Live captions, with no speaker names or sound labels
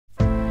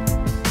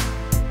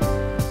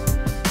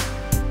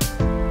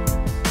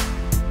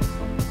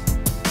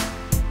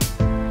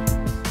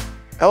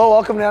Hello,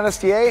 welcome to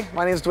NSDA.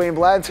 My name is Dwayne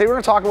Bled. Today we're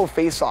going to talk about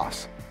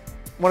face-offs.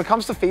 When it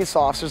comes to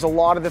face-offs, there's a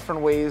lot of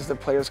different ways that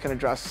players can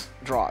address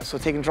draws. So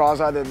taking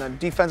draws either in the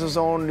defensive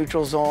zone,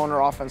 neutral zone,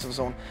 or offensive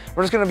zone.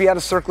 We're just going to be at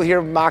a circle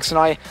here, Max and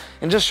I,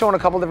 and just showing a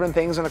couple different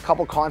things and a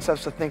couple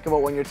concepts to think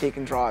about when you're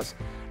taking draws.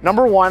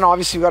 Number one,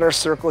 obviously we've got our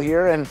circle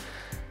here, and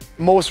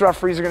most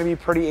referees are going to be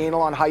pretty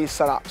anal on how you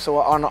set up. So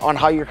on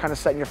how you're kind of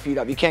setting your feet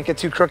up. You can't get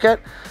too crooked,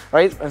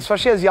 right? And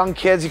especially as young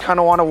kids, you kind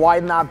of want to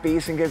widen that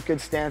base and get good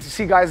stance. You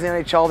see guys in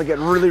the NHL that get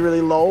really, really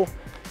low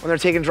when they're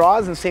taking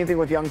draws, and same thing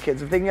with young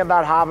kids. If they can get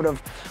that habit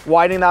of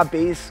widening that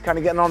base, kind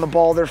of getting on the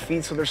ball with their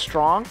feet so they're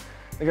strong,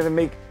 they're going to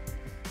make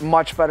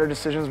much better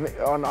decisions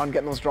on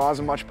getting those draws,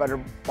 and much better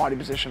body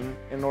position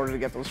in order to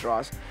get those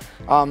draws.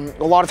 A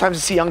lot of times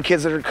you see young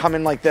kids that are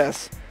coming like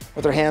this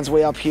with their hands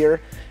way up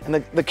here. And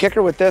the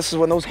kicker with this is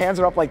when those hands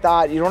are up like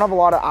that, you don't have a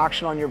lot of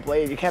action on your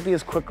blade. You can't be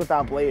as quick with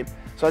that blade.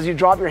 So as you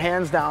drop your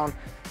hands down,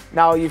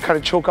 now you kind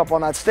of choke up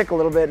on that stick a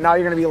little bit. Now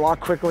you're gonna be a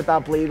lot quicker with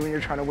that blade when you're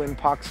trying to win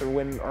pucks or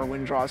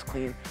win draws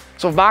clean.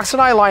 So if Max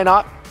and I line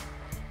up,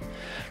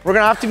 we're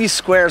gonna have to be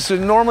square. So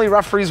normally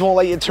referees won't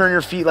let you turn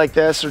your feet like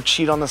this or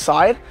cheat on the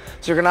side.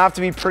 So you're gonna have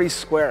to be pretty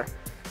square.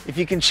 If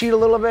you can cheat a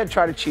little bit,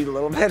 try to cheat a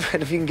little bit.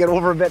 And if you can get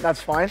over a bit,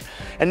 that's fine.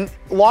 And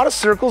a lot of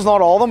circles,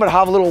 not all of them, but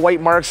have little white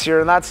marks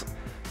here, and that's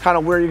kind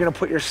of where you're gonna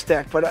put your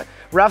stick. But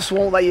refs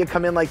won't let you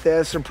come in like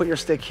this or put your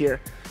stick here.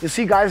 You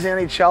see guys in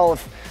the NHL,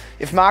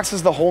 if Max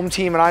is the home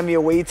team and I'm the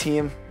away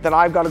team, then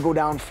I've got to go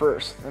down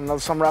first. And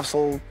some refs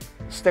will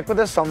stick with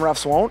this, some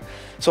refs won't.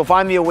 So if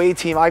I'm the away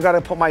team, I got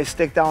to put my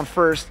stick down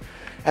first,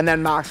 and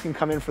then Max can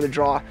come in for the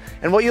draw.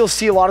 And what you'll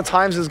see a lot of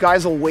times is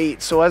guys will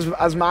wait. So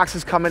as Max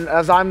is coming,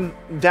 as I'm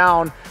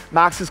down,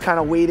 Max is kind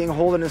of waiting,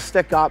 holding his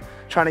stick up,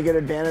 trying to get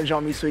advantage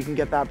on me so he can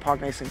get that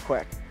puck nice and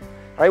quick.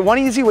 All right, one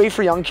easy way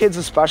for young kids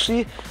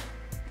especially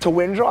to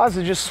win draws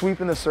is just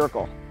sweeping the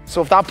circle.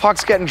 So if that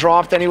puck's getting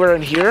dropped anywhere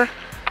in here,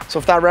 so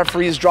if that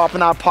referee is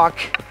dropping that puck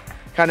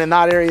kind of in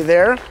that area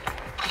there,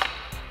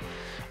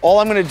 all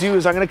I'm gonna do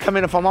is I'm gonna come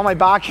in, if I'm on my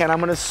backhand, I'm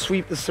gonna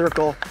sweep the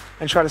circle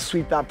and try to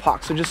sweep that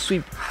puck. So just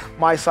sweep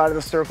my side of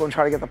the circle and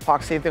try to get the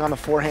puck. Same thing on the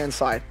forehand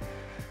side.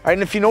 All right,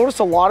 and if you notice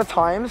a lot of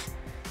times,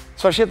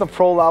 especially at the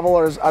pro level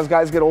or as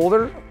guys get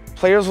older,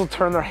 players will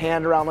turn their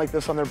hand around like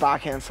this on their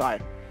backhand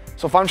side.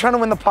 So if I'm trying to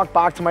win the puck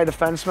back to my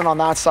defenseman on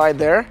that side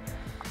there,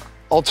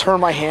 I'll turn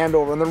my hand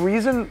over. And the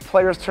reason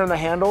players turn the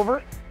hand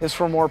over is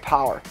for more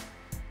power.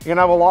 You're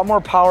gonna have a lot more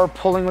power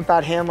pulling with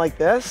that hand like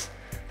this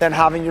than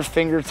having your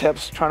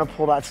fingertips trying to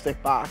pull that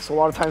stick back. So a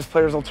lot of times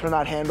players will turn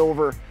that hand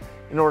over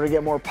in order to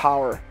get more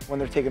power when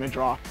they're taking a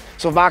draw.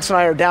 So if Max and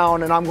I are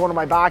down and I'm going to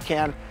my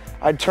backhand,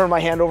 I'd turn my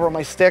hand over on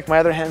my stick, my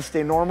other hand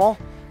stay normal,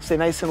 stay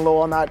nice and low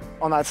on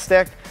that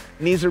stick.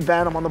 Knees are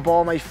bent, I'm on the ball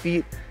of my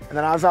feet, and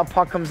then as that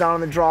puck comes down on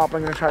the drop,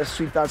 I'm gonna try to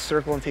sweep that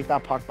circle and take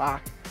that puck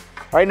back.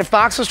 All right, and if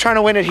Max was trying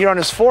to win it here on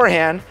his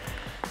forehand,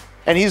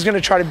 and he's gonna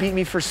try to beat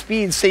me for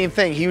speed, same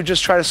thing. He would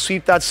just try to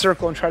sweep that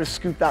circle and try to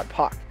scoop that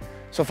puck.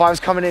 So if I was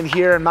coming in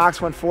here and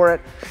Max went for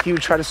it, he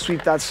would try to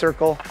sweep that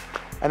circle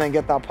and then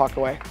get that puck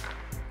away.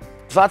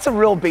 So that's a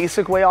real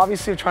basic way,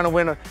 obviously, of trying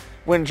to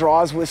win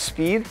draws with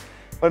speed.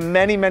 But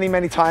many, many,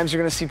 many times you're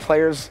gonna see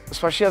players,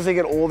 especially as they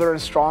get older and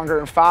stronger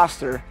and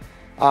faster,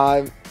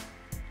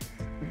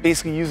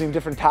 basically using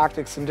different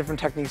tactics and different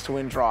techniques to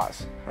win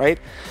draws, right?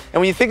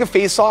 And when you think of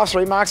face-offs,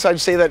 right, Max,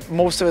 I'd say that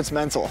most of it's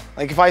mental.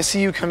 Like if I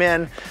see you come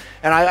in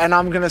and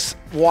I'm gonna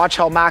watch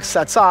how Max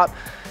sets up,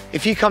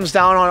 if he comes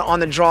down on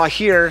the draw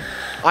here,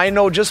 I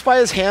know just by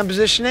his hand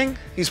positioning,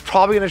 he's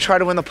probably gonna try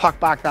to win the puck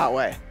back that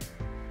way,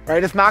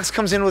 right? If Max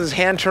comes in with his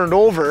hand turned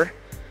over,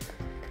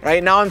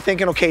 right, now I'm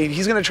thinking, okay,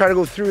 he's gonna try to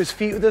go through his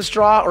feet with this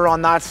draw or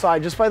on that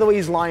side, just by the way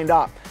he's lined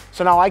up.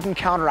 So now I can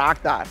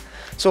counteract that.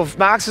 So if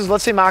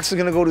let's say Max is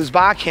gonna go to his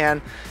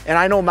backhand, and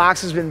I know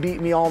Max has been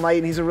beating me all night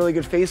and he's a really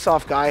good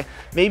face-off guy,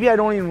 maybe I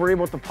don't even worry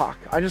about the puck.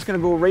 I'm just gonna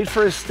go right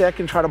for his stick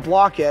and try to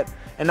block it,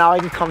 and now I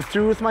can come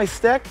through with my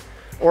stick,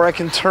 or I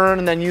can turn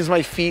and then use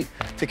my feet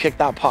to kick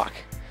that puck.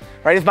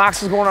 Right, if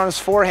Max is going on his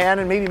forehand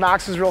and maybe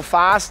Max is real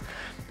fast,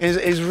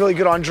 is really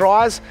good on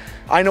draws,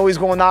 I know he's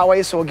going that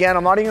way, so again,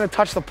 I'm not even gonna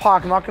touch the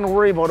puck, I'm not gonna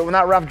worry about it. When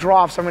that ref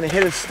drops, I'm gonna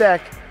hit his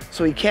stick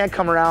so he can't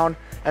come around,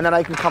 and then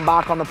I can come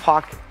back on the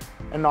puck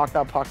and knock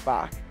that puck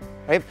back,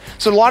 right?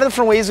 So a lot of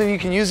different ways that you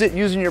can use it.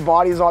 Using your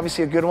body is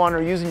obviously a good one,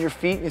 or using your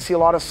feet. You see a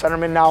lot of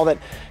centermen now that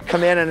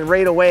come in and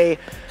right away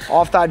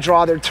off that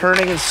draw, they're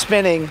turning and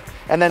spinning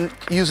and then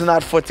using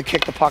that foot to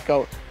kick the puck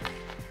out,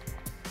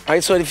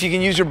 right? So if you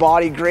can use your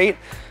body, great.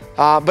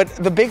 But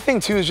the big thing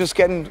too is just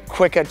getting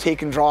quick at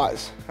taking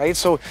draws, right?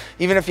 So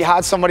even if you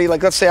had somebody,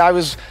 like let's say I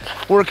was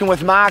working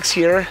with Max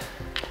here,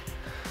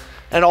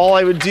 and all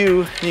I would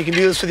do, and you can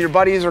do this with your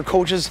buddies or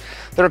coaches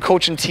that are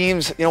coaching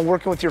teams, you know,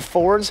 working with your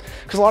forwards,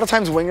 because a lot of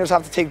times wingers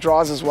have to take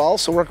draws as well.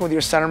 So working with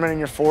your centermen and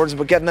your forwards,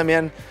 but getting them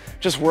in,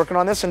 just working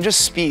on this, and just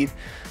speed,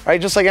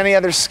 right? Just like any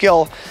other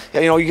skill,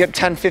 you know, you get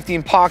 10,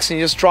 15 pucks and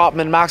you just drop them,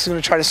 and Max is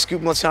gonna try to scoop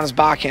them, let's say on his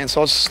backhand.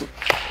 So it's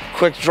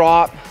quick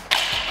drop,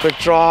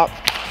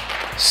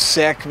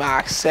 sick,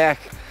 Max, sick.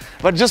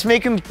 But just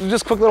making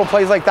just quick little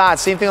plays like that.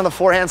 Same thing on the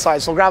forehand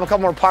side. So we'll grab a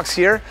couple more pucks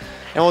here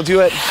and we'll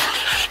do it.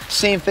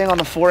 Same thing on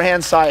the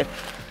forehand side.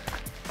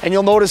 And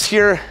you'll notice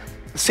here,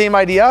 same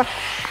idea.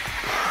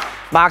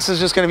 Max is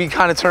just gonna be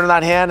kind of turning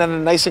that hand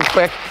and nice and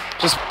quick,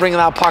 just bringing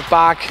that puck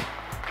back.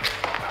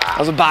 That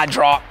was a bad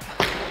drop.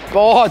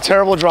 Oh,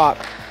 terrible drop.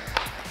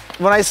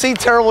 When I say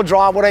terrible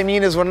drop, what I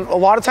mean is when a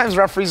lot of times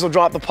referees will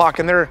drop the puck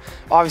and they're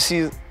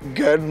obviously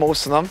good,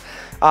 most of them,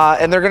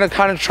 and they're gonna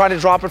kind of try to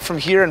drop it from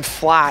here and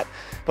flat.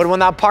 But when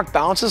that puck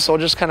bounces, so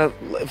just kind of,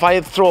 if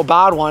I throw a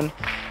bad one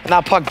and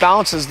that puck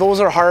bounces, those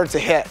are hard to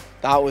hit.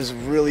 That was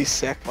really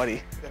sick,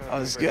 buddy. That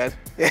was good.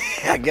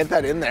 Yeah, get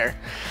that in there.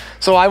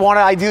 So I want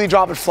to ideally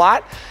drop it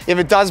flat. If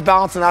it does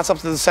bounce, and that's up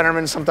to the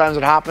centerman, sometimes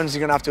it happens,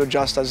 you're gonna have to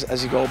adjust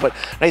as you go. But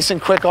nice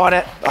and quick on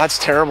it. That's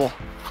terrible.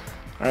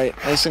 All right,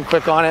 nice and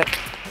quick on it.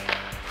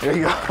 There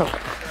you go.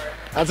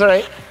 That's all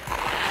right.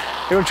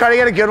 We'll try to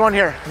get a good one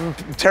here. I'm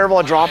terrible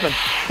at dropping.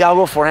 Yeah, I'll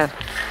go forehand.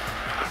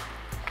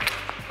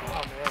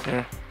 Oh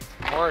man.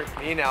 Yeah. More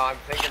me now. I'm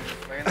thinking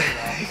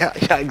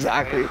yeah,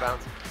 exactly.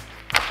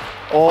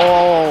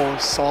 Oh,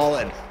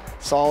 solid.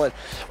 Solid.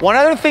 One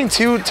other thing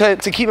too to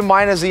keep in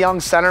mind as a young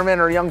centerman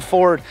or a young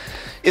forward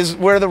is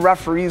where the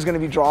referee is going to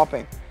be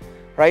dropping,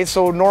 right?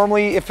 So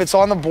normally if it's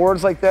on the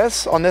boards like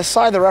this, on this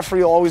side, the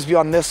referee will always be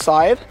on this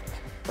side,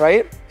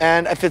 right?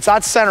 And if it's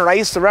at center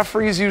ice, the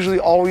referee is usually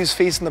always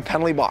facing the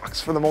penalty box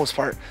for the most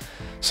part.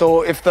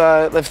 So if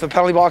the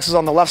penalty box is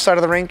on the left side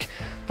of the rink,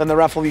 then the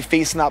ref will be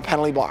facing that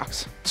penalty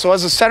box. So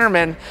as a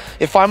centerman,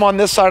 if I'm on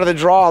this side of the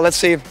draw, let's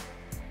say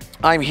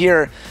I'm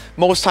here,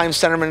 most times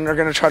centermen are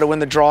gonna try to win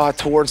the draw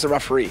towards the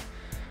referee,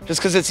 just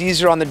because it's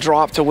easier on the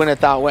drop to win it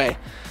that way,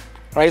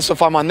 right? So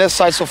if I'm on this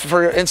side, so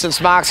for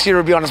instance, Max here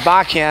would be on his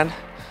backhand,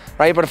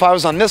 right? But if I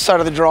was on this side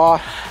of the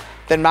draw,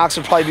 then Max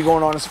would probably be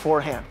going on his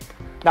forehand.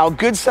 Now,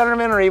 good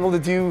centermen are able to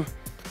do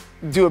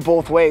it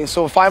both ways.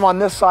 So if I'm on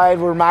this side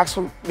where Max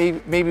would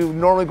maybe would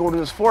normally go to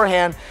his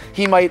forehand,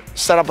 he might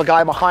set up a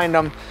guy behind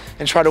him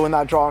and try to win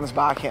that draw on his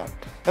backhand.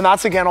 And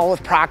that's, again, all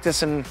with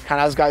practice and kind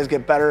of as guys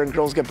get better and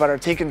girls get better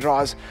at taking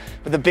draws.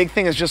 But the big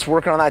thing is just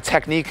working on that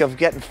technique of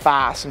getting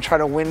fast and trying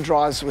to win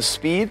draws with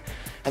speed.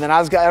 And then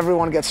as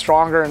everyone gets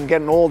stronger and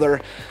getting older,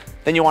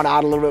 then you want to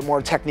add a little bit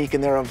more technique in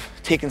there of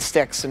taking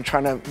sticks and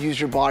trying to use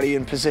your body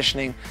and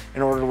positioning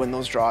in order to win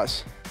those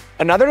draws.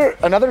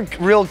 Another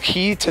real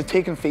key to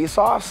taking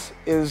face-offs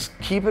is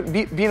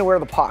being aware of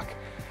the puck.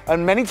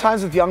 And many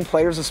times with young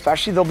players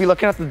especially, they'll be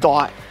looking at the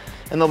dot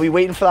and they'll be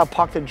waiting for that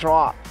puck to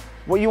drop.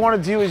 What you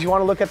want to do is you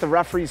want to look at the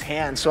referee's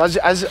hand. So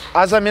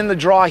as I'm in the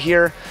draw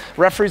here,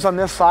 referee's on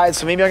this side,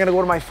 so maybe I'm going to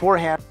go to my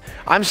forehand.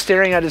 I'm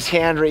staring at his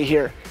hand right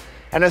here.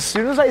 And as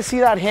soon as I see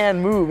that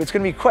hand move, it's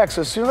going to be quick.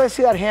 So as soon as I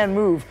see that hand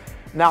move,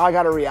 now I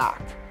got to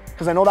react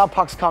because I know that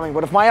puck's coming.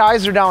 But if my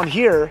eyes are down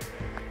here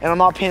and I'm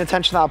not paying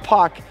attention to that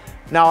puck,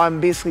 now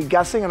I'm basically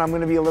guessing and I'm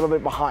going to be a little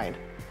bit behind,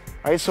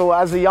 right? So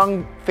as a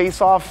young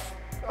face-off,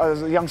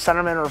 as a young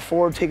centerman or a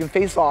forward taking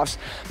face-offs,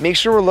 make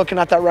sure we're looking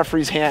at that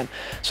referee's hand.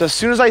 So as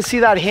soon as I see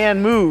that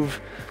hand move,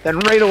 then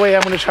right away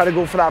I'm going to try to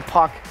go for that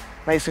puck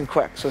nice and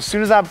quick. So as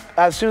soon as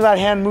that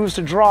hand moves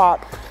to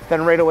drop,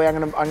 then right away I'm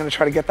going to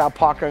try to get that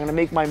puck. Or I'm going to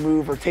make my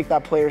move or take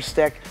that player's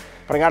stick,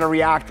 but I got to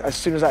react as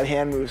soon as that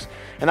hand moves.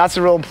 And that's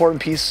a real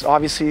important piece,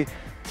 obviously,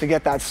 to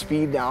get that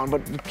speed down.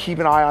 But keep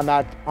an eye on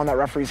that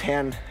referee's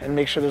hand and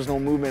make sure there's no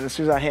movement. As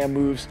soon as that hand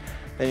moves,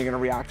 then you're going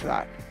to react to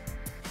that.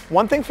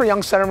 One thing for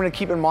young centermen to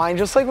keep in mind,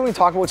 just like when we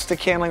talk about stick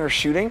handling or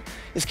shooting,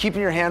 is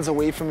keeping your hands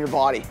away from your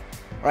body,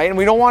 right? And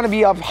we don't want to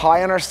be up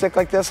high on our stick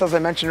like this, as I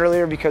mentioned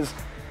earlier, because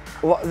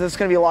this is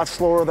going to be a lot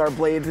slower with our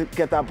blade to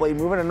get that blade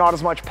moving and not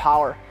as much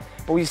power.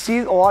 But we see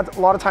a lot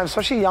of times,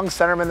 especially young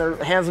centermen,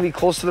 their hands will be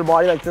close to their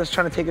body like this,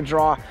 trying to take a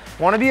draw.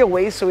 We want to be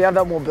away so we have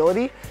that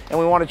mobility, and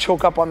we want to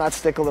choke up on that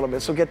stick a little bit.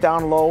 So get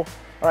down low,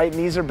 all right,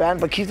 knees are bent,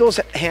 but keep those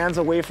hands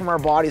away from our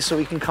body so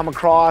we can come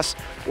across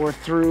or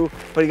through.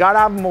 But you got to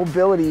have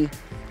mobility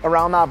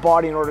around that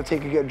body in order to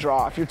take a good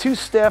draw. If you're too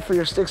stiff or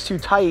your stick's too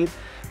tight,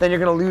 then you're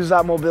gonna lose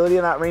that mobility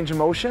and that range of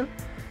motion,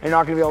 and you're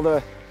not gonna be able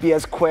to be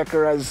as quick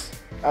or as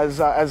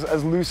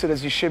lucid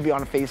as you should be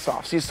on a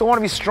face-off. So you still wanna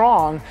be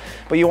strong,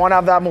 but you wanna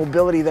have that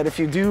mobility that if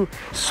you do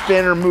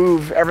spin or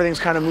move, everything's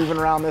kind of moving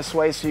around this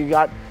way, so you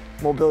got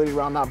mobility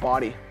around that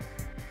body.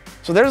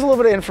 So there's a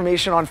little bit of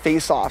information on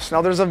face-offs.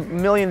 Now there's a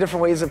million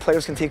different ways that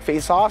players can take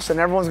face-offs, and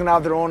everyone's gonna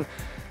have their own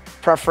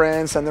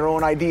preference and their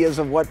own ideas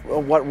of what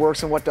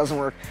works and what doesn't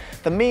work.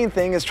 The main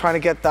thing is trying to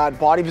get that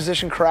body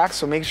position correct,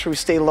 so making sure we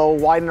stay low,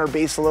 widen our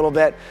base a little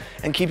bit,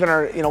 and keeping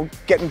our,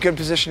 getting good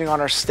positioning on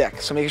our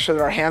stick. So making sure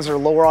that our hands are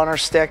lower on our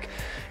stick,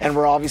 and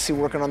we're obviously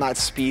working on that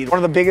speed. One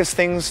of the biggest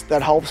things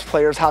that helps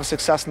players have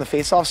success in the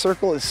face-off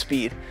circle is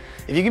speed.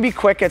 If you can be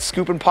quick at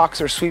scooping pucks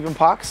or sweeping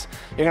pucks,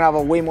 you're gonna have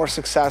a way more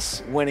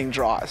success winning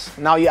draws.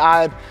 Now you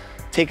add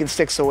taking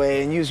sticks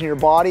away and using your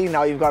body,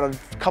 now you've got a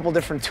couple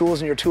different tools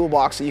in your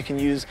toolbox that you can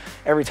use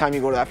every time you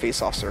go to that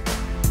face-off circle.